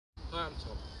Hi, I'm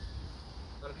Tom,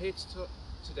 and I'm here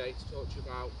today to talk to you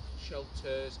about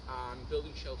shelters and building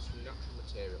shelters from natural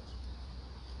materials.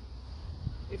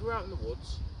 If we're out in the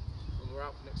woods and we're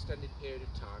out for an extended period of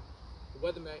time, the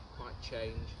weather might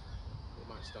change, it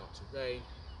might start to rain,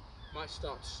 it might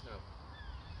start to snow.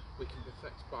 We can be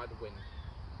affected by the wind.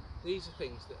 These are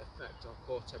things that affect our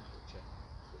core temperature,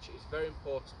 which is very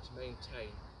important to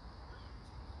maintain.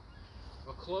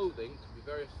 Our clothing can be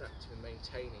very effective in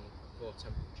maintaining a core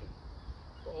temperature,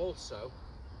 but also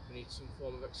we need some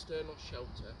form of external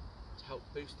shelter to help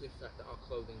boost the effect that our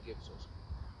clothing gives us.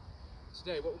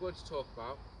 Today what we're going to talk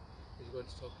about is we're going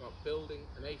to talk about building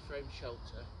an A-frame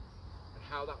shelter and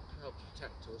how that can help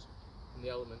protect us from the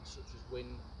elements such as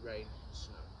wind, rain and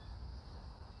snow.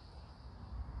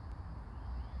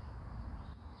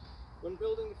 When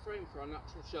building the frame for our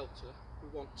natural shelter, we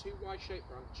want two Y-shaped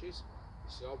branches,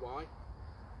 this is our Y,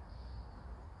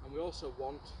 and we also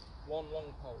want one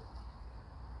long pole.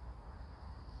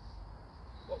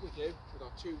 What we do with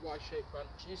our two Y-shaped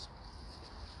branches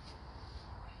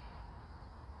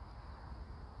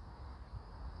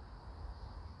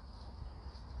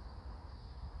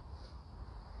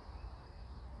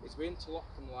is we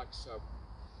interlock them like so.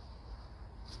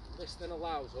 This then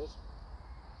allows us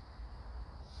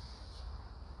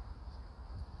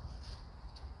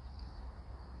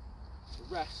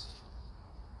to rest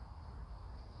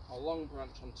our long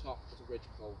branch on top as a ridge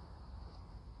pole.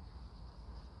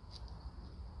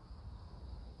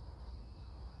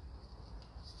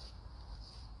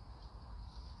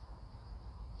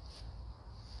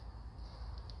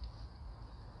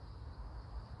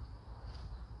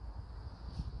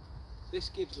 This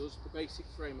gives us the basic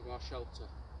frame of our shelter.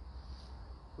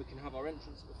 We can have our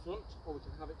entrance at the front or we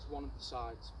can have it to one of the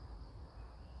sides.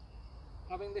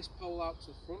 Having this pole out to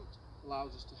the front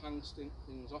allows us to hang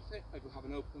things off it if we have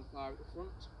an open fire at the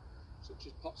front, such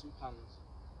as pots and pans.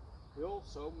 We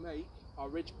also make our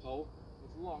ridge pole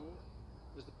as long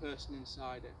as the person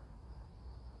inside it.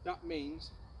 That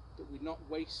means that we're not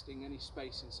wasting any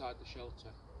space inside the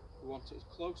shelter. We want it as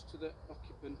close to the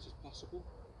occupant as possible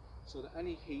so that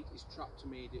any heat is trapped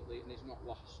immediately and is not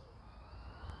lost.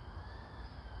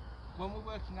 When we're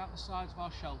working out the sides of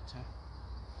our shelter,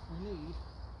 we need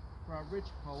for our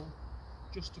ridge pole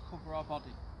just to cover our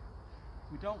body.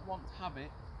 We don't want to have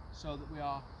it so that we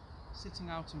are sitting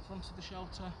out in front of the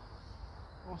shelter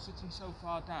or sitting so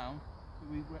far down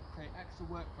that we create extra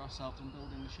work for ourselves in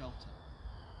building the shelter.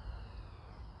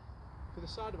 For the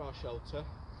side of our shelter,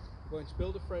 we're going to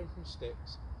build a frame from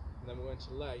sticks and then we're going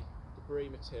to lay debris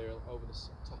material over the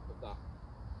top of that.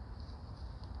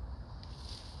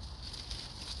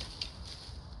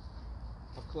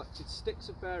 I've collected sticks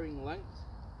of varying length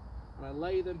and I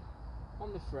lay them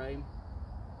on the frame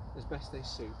as best they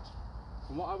suit.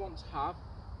 And what I want to have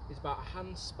is about a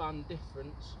hand span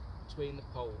difference between the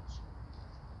poles.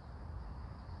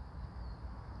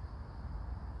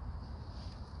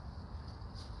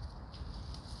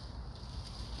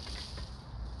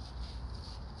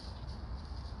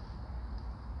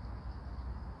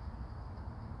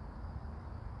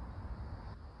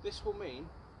 This will mean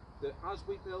that as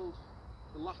we build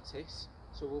the lattice,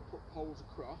 so we'll put poles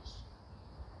across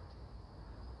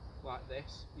like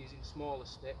this using smaller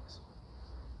sticks,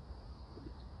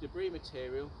 the debris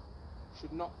material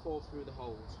should not fall through the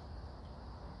holes.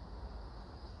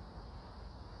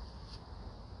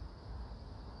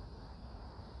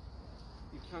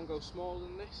 You can go smaller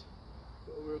than this,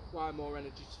 but it will require more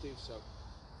energy to do so.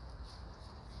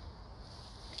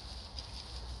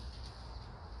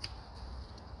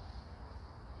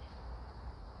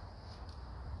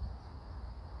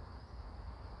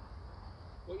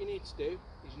 What you need to do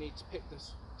is you need to pick the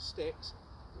sticks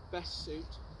that best suit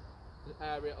the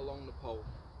area along the pole.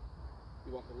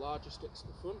 You want the larger sticks at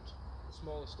the front, the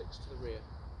smaller sticks to the rear.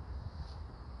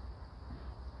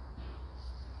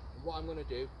 And what I'm going to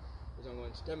do is I'm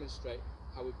going to demonstrate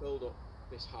how we build up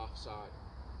this half side.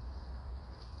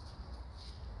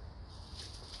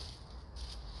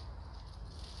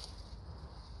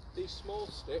 These small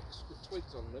sticks with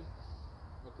twigs on them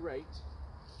are great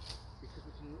because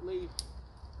we can leave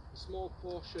a small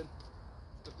portion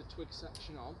of the twig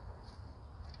section on,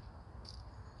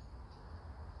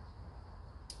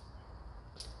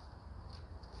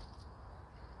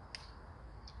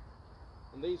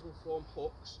 and these will form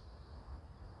hooks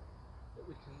that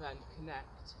we can then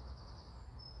connect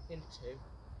into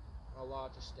our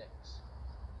larger sticks.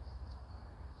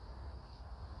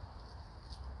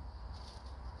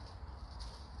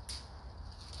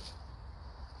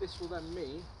 This will then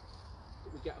mean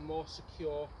that we get a more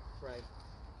secure frame.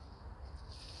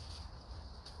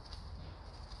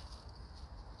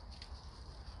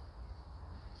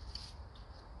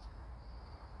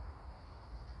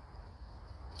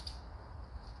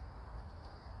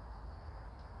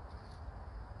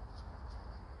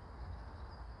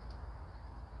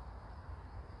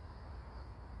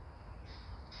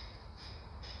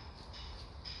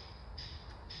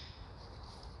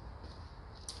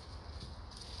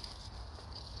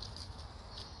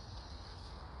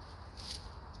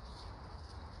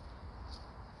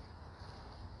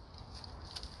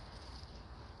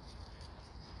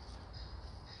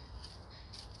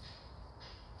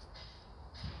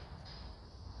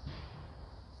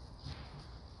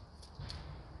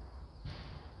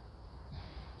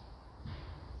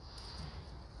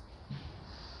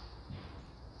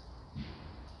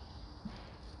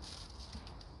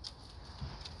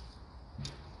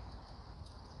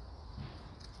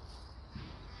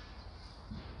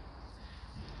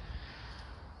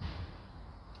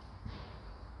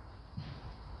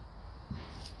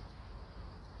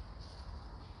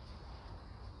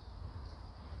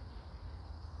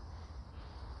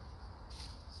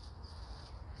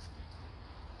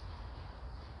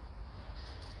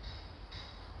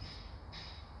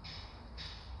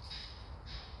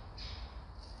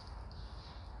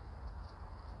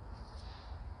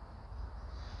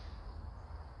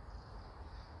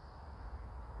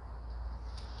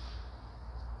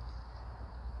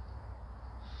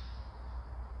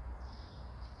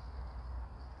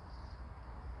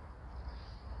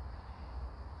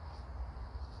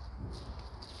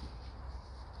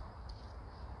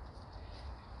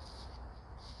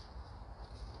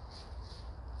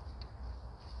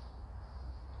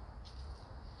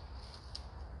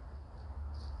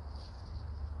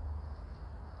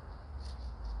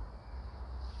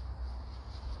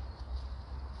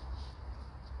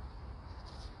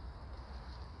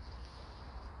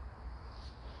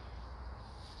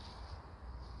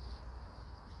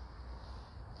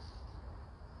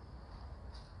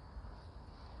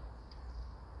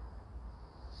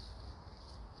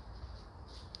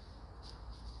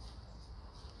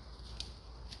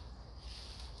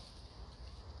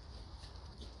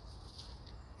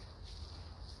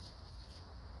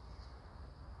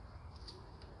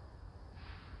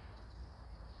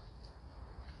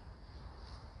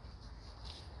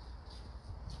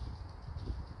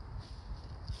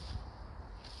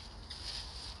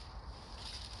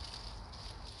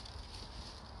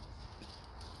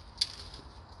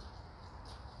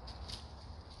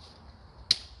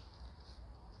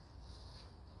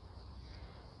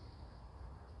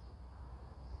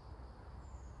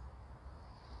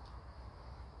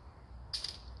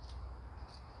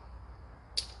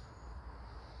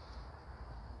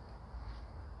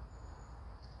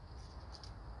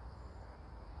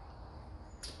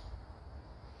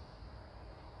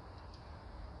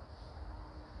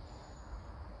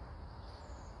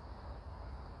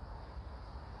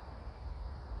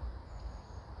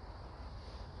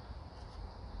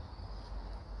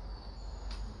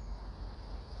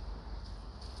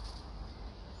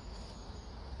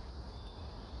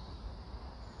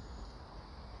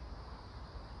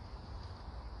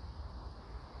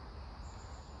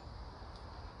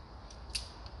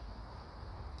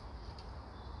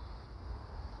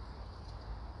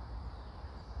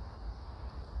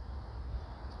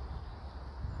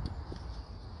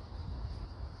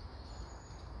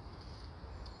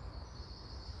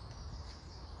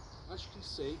 as you can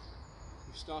see,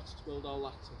 we've started to build our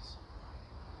lattice.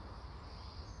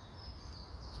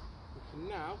 We can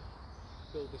now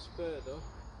build this further,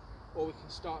 or we can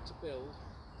start to build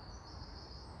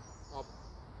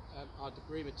our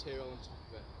debris material on top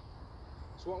of it.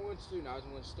 So what I'm going to do now is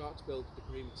I'm going to start to build the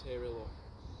debris material up.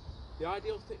 The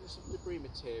ideal thickness of the debris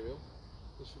material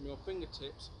is from your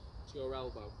fingertips to your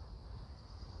elbow.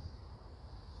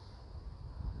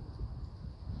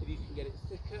 If you can get it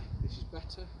thicker, this is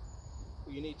better,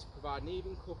 but you need to provide an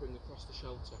even covering across the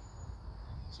shelter.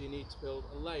 So you need to build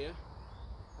a layer,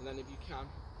 and then if you can,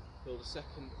 build a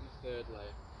second and a third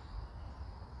layer.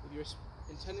 If you're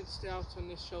intending to stay out on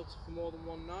this shelter for more than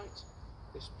one night,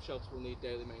 this shelter will need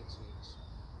daily maintenance.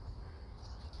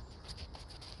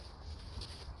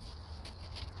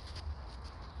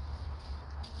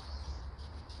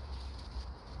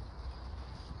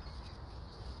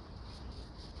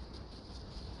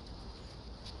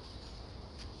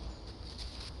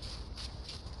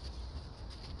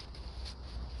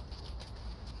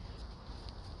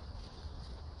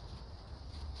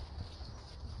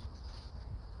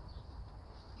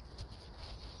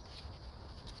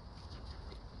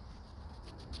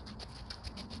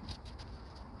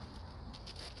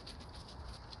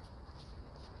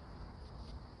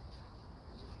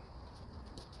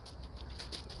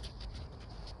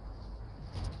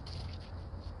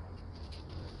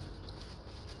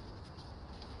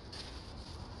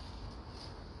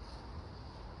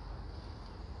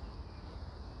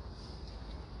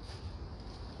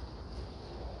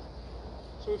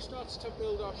 So we've started to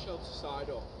build our shelter side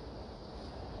up.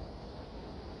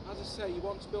 As I say, you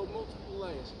want to build multiple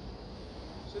layers.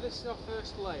 So this is our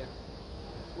first layer,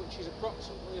 which is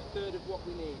approximately a third of what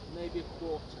we need, maybe a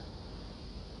quarter.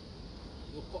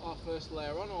 We'll put our first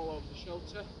layer on all over the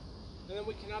shelter, and then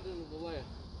we can add another layer.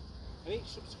 And each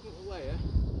subsequent layer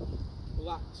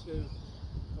will act to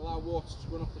allow water to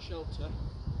run off the shelter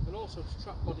and also to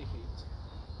trap body heat.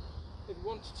 If we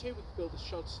wanted to, we could build the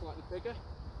shelter slightly bigger,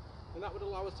 and that would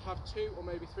allow us to have 2 or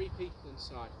maybe 3 people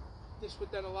inside. This would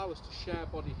then allow us to share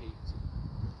body heat.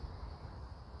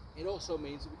 It also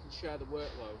means that we can share the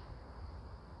workload.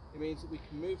 It means that we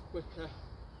can move quicker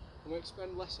and we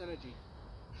expend less energy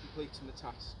completing the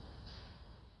task.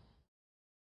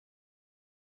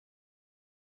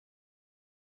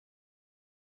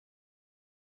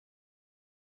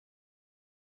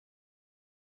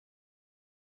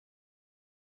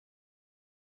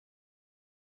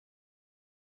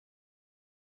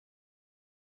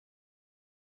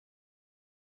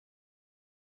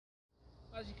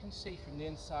 As you can see from the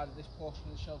inside of this portion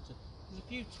of the shelter, there's a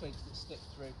few twigs that stick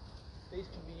through. These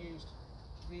can be used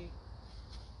to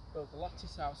build the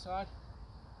lattice outside.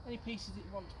 Any pieces that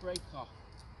you want to break off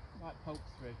might poke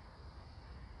through.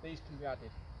 These can be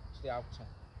added to the outer.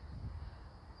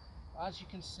 As you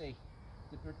can see,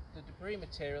 the debris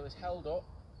material is held up.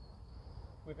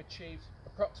 We've achieved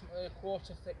approximately a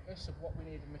quarter thickness of what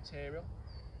we need of material,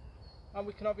 and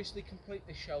we can obviously complete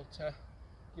this shelter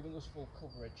giving us full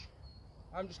coverage.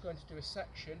 I'm just going to do a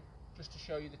section just to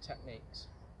show you the techniques.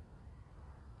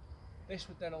 This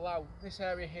would then allow this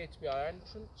area here to be our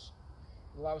entrance,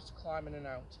 allow us to climb in and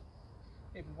out.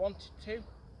 If we wanted to,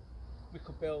 we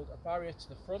could build a barrier to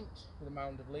the front with a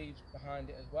mound of leaves behind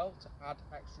it as well to add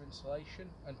extra insulation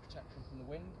and protection from the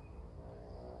wind.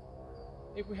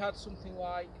 If we had something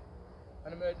like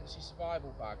an emergency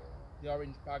survival bag, the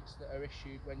orange bags that are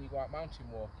issued when you go out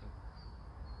mountain walking,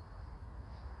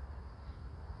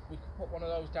 we could put one of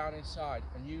those down inside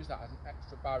and use that as an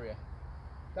extra barrier.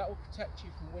 That will protect you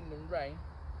from wind and rain,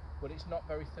 but it's not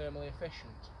very thermally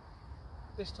efficient.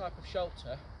 This type of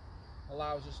shelter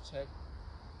allows us to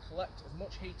collect as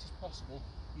much heat as possible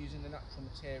using the natural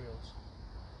materials.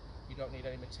 You don't need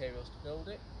any materials to build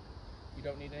it, you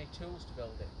don't need any tools to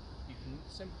build it. You can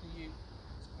simply use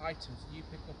items that you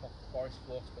pick up off the forest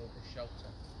floor to build this shelter.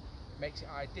 It makes it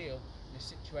ideal in a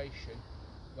situation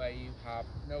where you have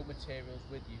no materials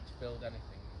with you to build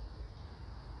anything.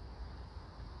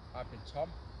 I've been Tom.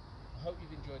 I hope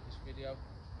you've enjoyed this video.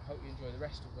 I hope you enjoy the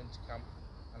rest of winter camp,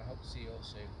 and I hope to see you all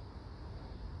soon.